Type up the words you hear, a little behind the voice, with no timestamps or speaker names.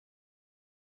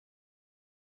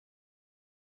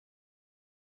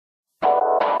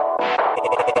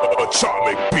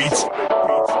Atomic beats.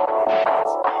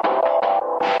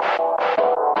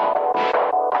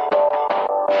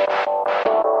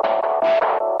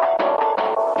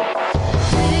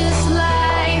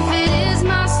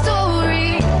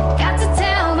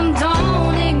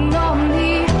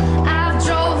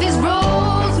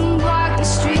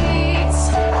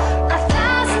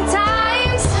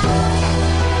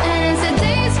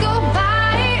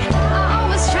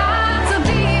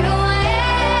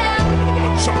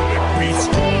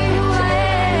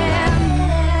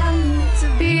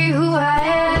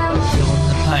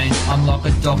 I'm like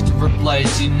a doctor of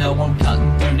blades, you know I'm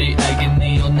cutting through the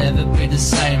agony, you'll never be the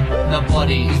same.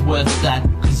 Nobody is worth that,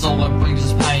 cause all it brings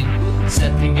is pain.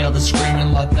 Stepping out the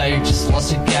screaming like they just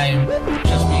lost a game.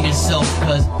 Just be yourself,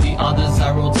 cause the others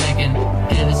are all taken.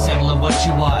 Get a sample of what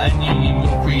you are and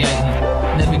you're creating.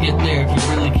 Never get there if you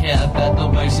really care about the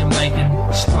waves you're making.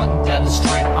 Strutting down the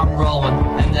street, I'm rolling,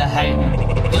 and they're hating.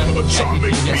 Don't check if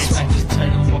you get smacked, just turn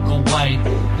and walk away.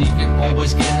 You can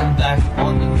always get them back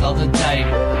on another day.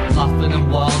 Laughing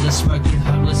and wild and smoking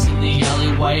homeless in the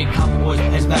alleyway. Couple boys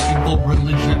pays back and forth,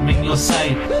 religion mean you're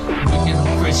saved. Wicked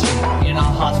or Christian, in our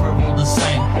hearts we're all the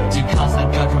same. To cast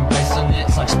that judgment based on it,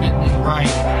 it's like spitting in rain.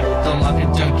 Don't like it,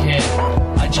 don't care,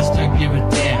 I just don't give a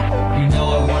damn. You know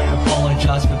I won't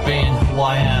apologize for being who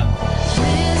I am.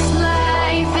 This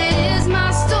life is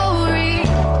my story,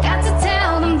 got to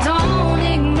tell them don't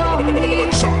ignore me.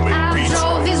 I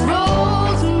drove these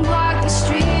roads and walked the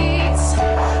streets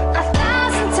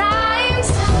 1,000 times,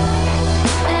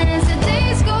 and as the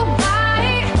days go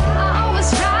by, I always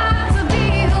try to be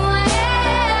who I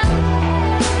am,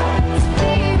 to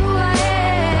be who I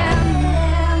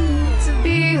am, to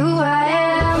be who I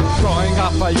am. Growing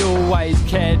up I always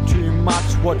cared too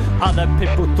much what other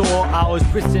people thought. I was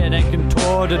twisted and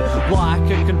contorted like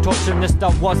a contortionist. I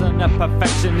wasn't a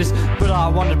perfectionist, but I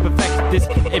wanted to perfect this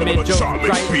image of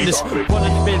greatness.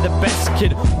 Wanted to be the best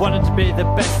kid, wanted to be the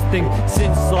best thing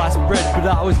since sliced bread, but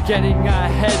I was getting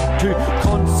ahead, too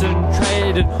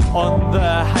concentrated on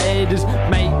the haters,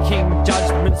 making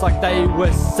judgments like they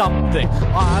were something.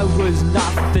 I was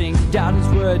nothing. Doubters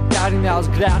were doubting that I was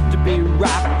glad to be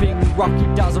rapping. Rocky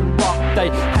doesn't rock, they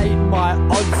hate my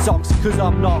odd socks cause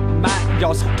I'm not Matt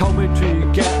Yoss. Told me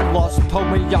to get lost, told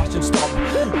me I should stop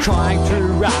trying to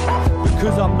rap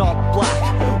because I'm not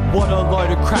black. What a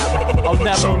load of crap, I'll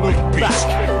never look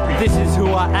back. This is who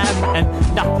I am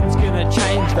and nothing's gonna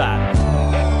change that.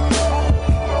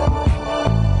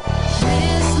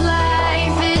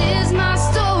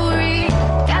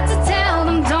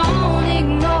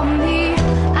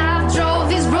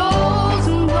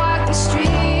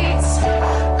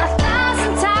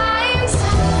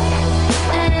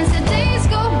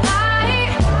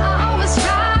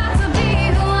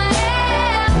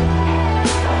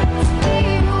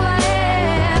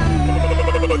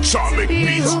 Atomic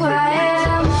beats.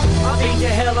 I've been to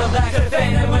hell and back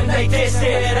offended when they dissed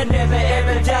it. I never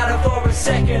ever doubted for a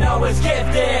second I was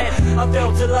gifted. I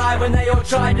felt alive when they all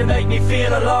tried to make me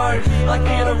feel alone, like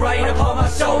feel the rain upon my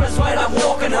shoulders when I'm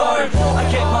walking home. I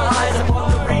kept my eyes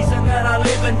upon the reason that I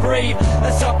live and breathe.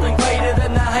 There's something greater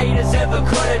than the haters ever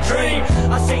could have dreamed.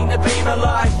 I seen the beam of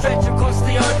light stretch across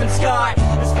the open sky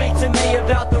and speak to me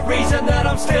about the reason that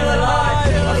I'm still alive.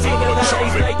 I've seen the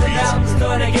valleys make the mountains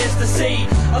turn against the sea.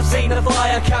 I've seen the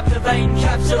fire captivate and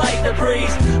encapsulate the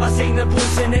breeze. I've seen the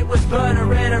bush and it was burning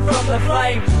red and from the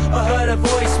flame I heard a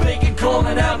voice speaking,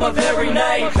 calling out my very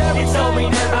name. It told me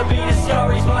never be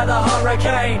discouraged by the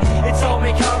hurricane. It told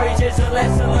me courage is a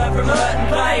lesson learned from hurt and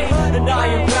pain. And I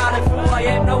am proud of who I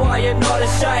am, no I am not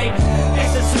ashamed.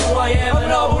 This is who I am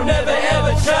and I will never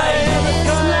ever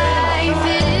change.